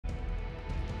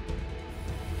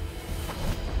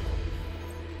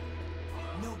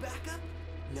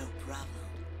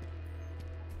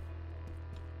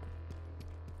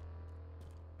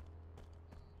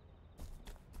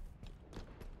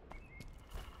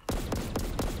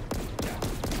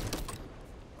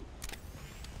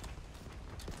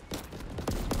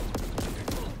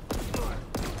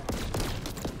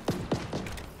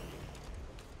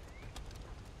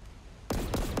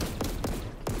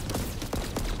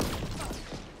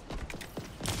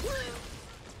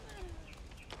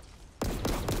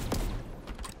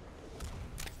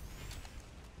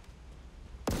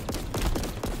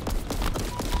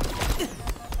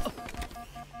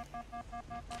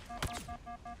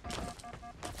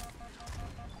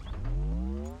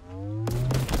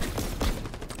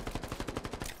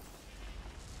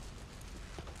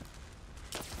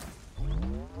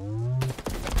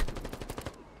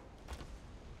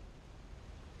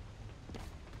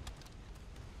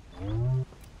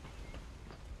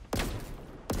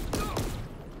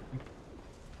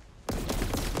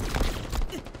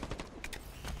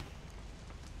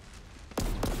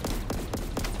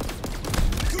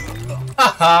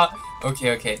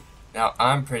Okay, okay. Now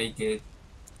I'm pretty good.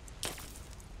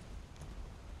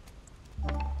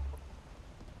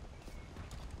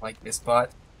 Like this spot.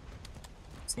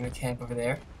 It's gonna camp over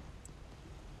there.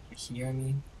 Over here, I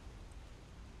mean.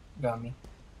 Got me.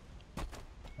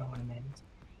 Not what I meant.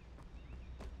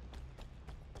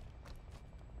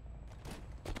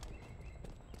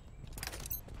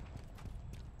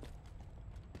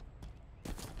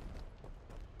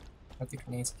 But the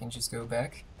grenades can just go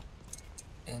back.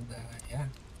 And, yeah.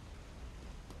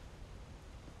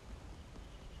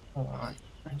 Hold on.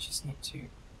 I just need to...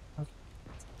 Okay.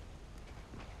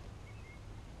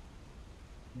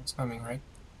 It's coming, right?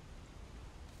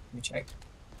 Let me check.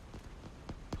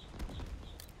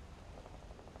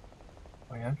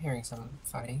 Oh yeah, I'm hearing some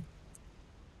fighting.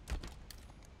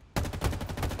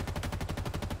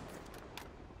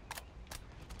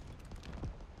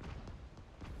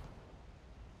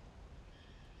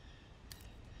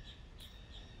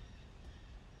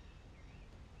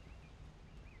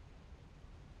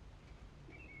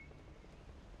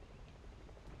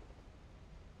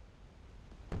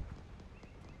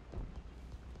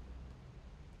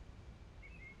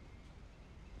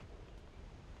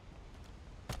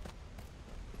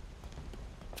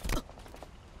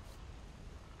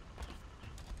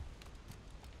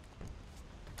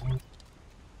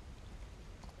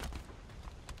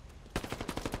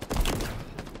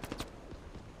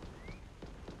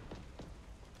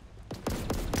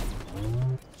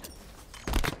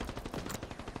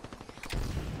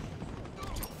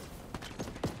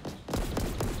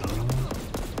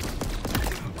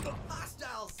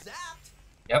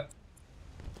 Yep.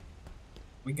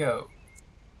 We go.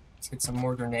 Let's get some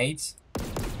more grenades.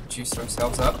 Juice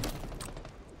ourselves up.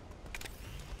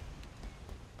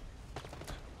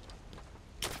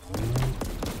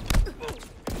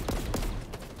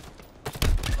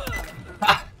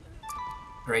 Ah!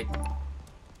 Great.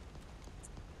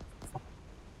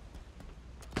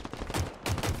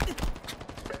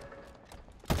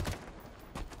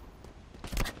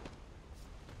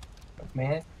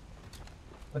 Man.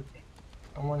 What?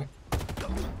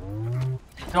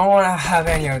 Don't want to have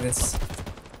any of this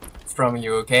from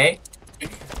you, okay?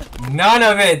 None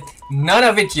of it! None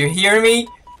of it, you hear me?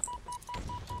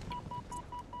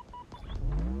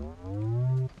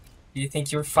 Do you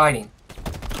think you're fighting?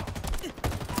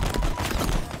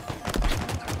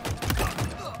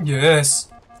 Yes!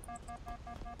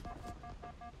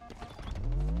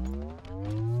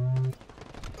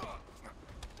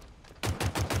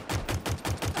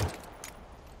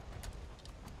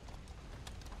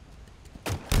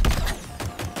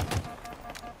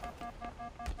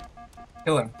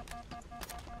 Kill him.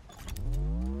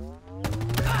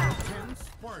 10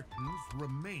 Spartans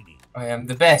remaining. I am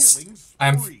the best.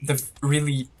 I'm the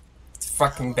really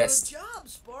fucking best. Good job,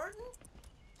 Spartan.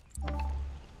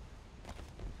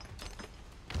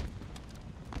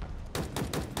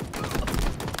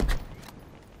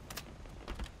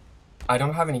 I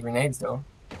don't have any grenades though.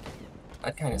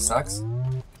 That kind of sucks.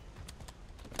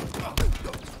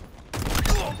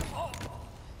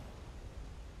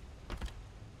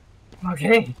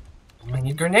 Okay, I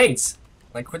need grenades.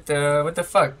 Like what the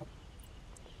fuck?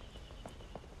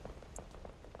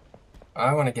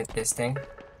 I want to get this thing.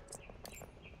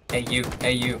 Hey you,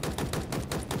 hey you.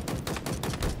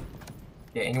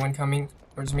 Yeah, anyone coming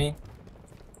towards me?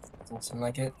 Doesn't seem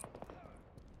like it.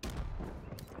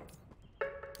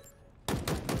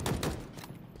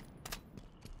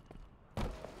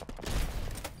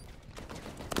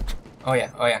 Oh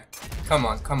yeah, oh yeah. Come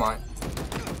on, come on.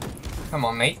 Come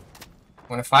on, mate.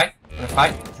 Wanna fight? Wanna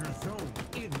fight?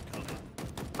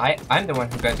 I'm the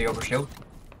one who got the overshield.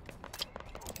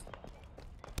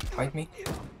 Fight me.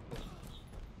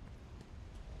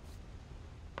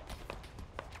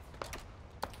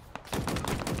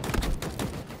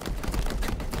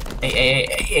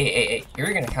 Hey,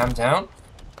 you're gonna calm down,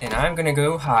 and I'm gonna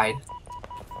go hide.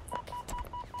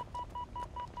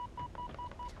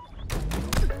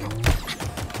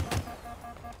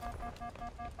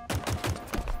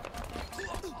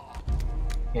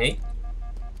 Okay.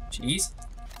 Jeez.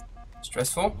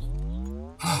 Stressful.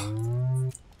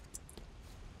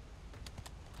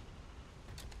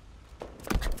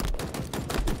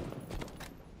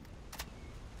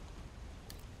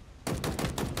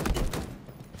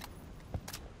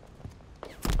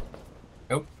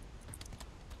 Nope.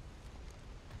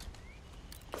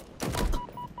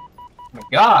 Oh my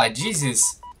god,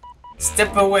 Jesus.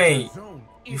 Step away,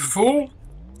 you fool.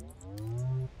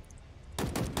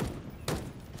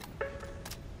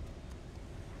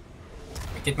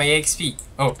 Get my XP.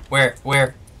 Oh, where?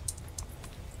 Where?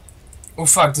 Oh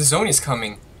fuck, the zone is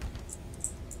coming.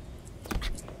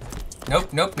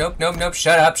 Nope, nope, nope, nope, nope.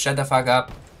 Shut up. Shut the fuck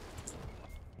up.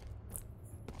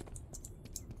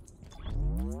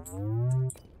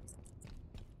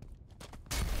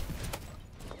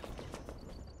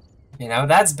 You know,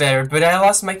 that's better, but I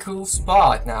lost my cool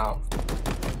spot now.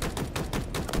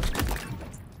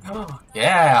 Oh,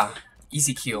 yeah.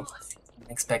 Easy kill.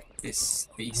 I expect this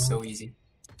to be so easy.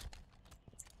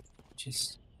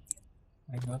 Just...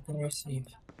 I got the receive.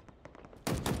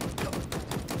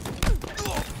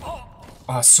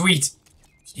 Oh, sweet!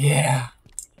 Yeah!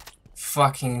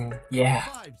 Fucking yeah.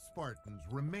 5 Spartans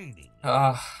remaining.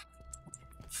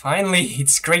 Finally,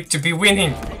 it's great to be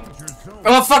winning! Danger zone.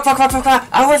 Oh, fuck, fuck, fuck, fuck, fuck!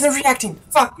 I wasn't reacting!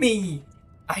 Fuck me!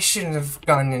 I shouldn't have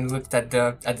gone and looked at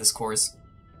the scores.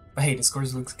 But hey, the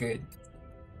scores looks good.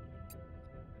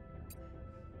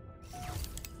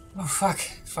 Oh, fuck.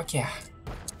 Fuck yeah.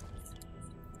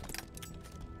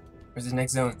 Where's the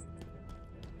next zone?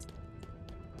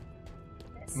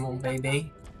 Come on,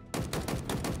 baby.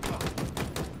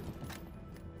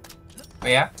 Oh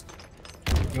yeah?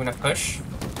 You wanna push?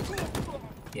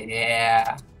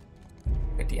 Yeah.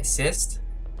 Get the assist.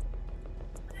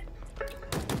 4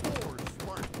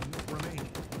 Spartans remaining.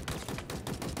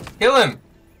 Kill him!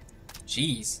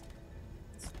 Jeez.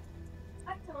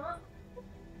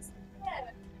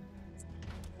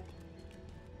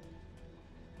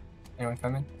 Anyone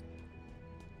coming?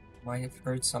 Might have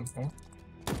heard something.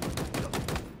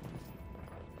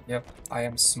 Yep, I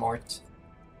am smart.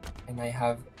 And I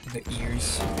have the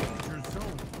ears Danger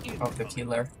zone of the incoming.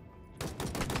 killer.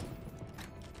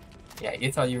 Yeah,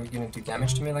 you thought you were gonna do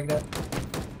damage to me like that?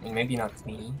 I mean, maybe not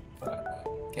me, but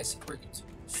I guess it worked.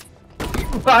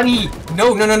 Bunny!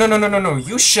 No, no, no, no, no, no, no, no!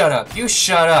 You shut up! You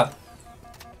shut up!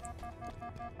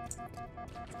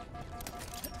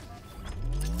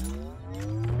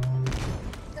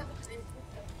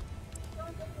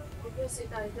 Dossier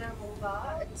tarifaire en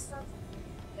bas,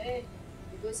 les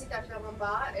dossiers tarifaires en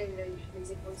bas et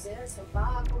les exposés, elles sont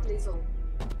pas comme les autres.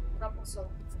 Pas pour ça.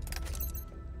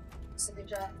 C'est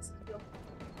déjà.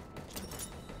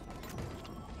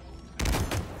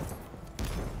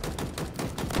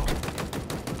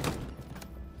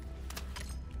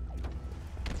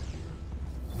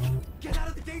 Get out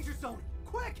of the danger zone!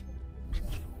 Quick!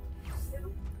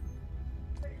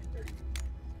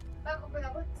 Pas couper la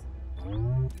route.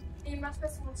 Il marche pas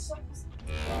sur mon champ.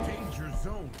 Danger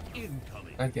zone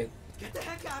incoming. Okay. Get the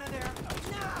heck out of there!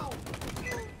 Now!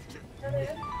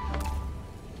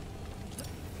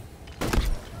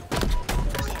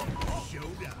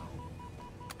 Showdown.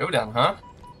 Showdown, huh?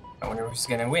 I wonder who's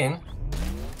gonna win.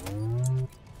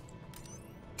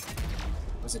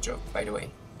 It was a joke, by the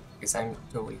way. Because I'm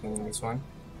totally winning this one.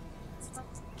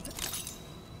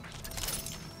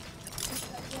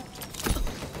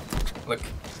 Look,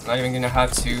 I'm not even gonna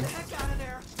have to. Get the heck out of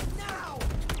there! Now!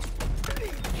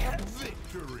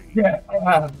 Victory.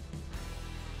 Yeah.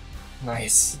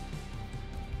 Nice.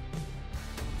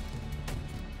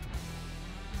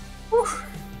 Whew.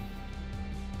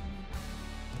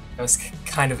 That was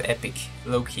kind of epic,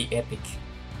 low-key epic.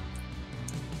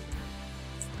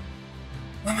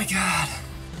 Oh my god.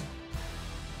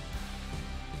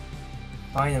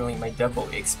 Finally, my double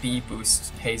XP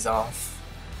boost pays off.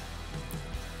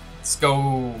 Let's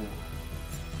go.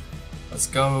 Let's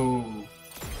go.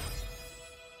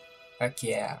 Heck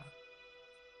yeah.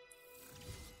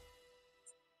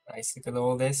 Nice, look at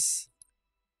all this.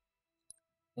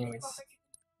 Anyways.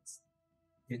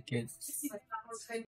 Good, good.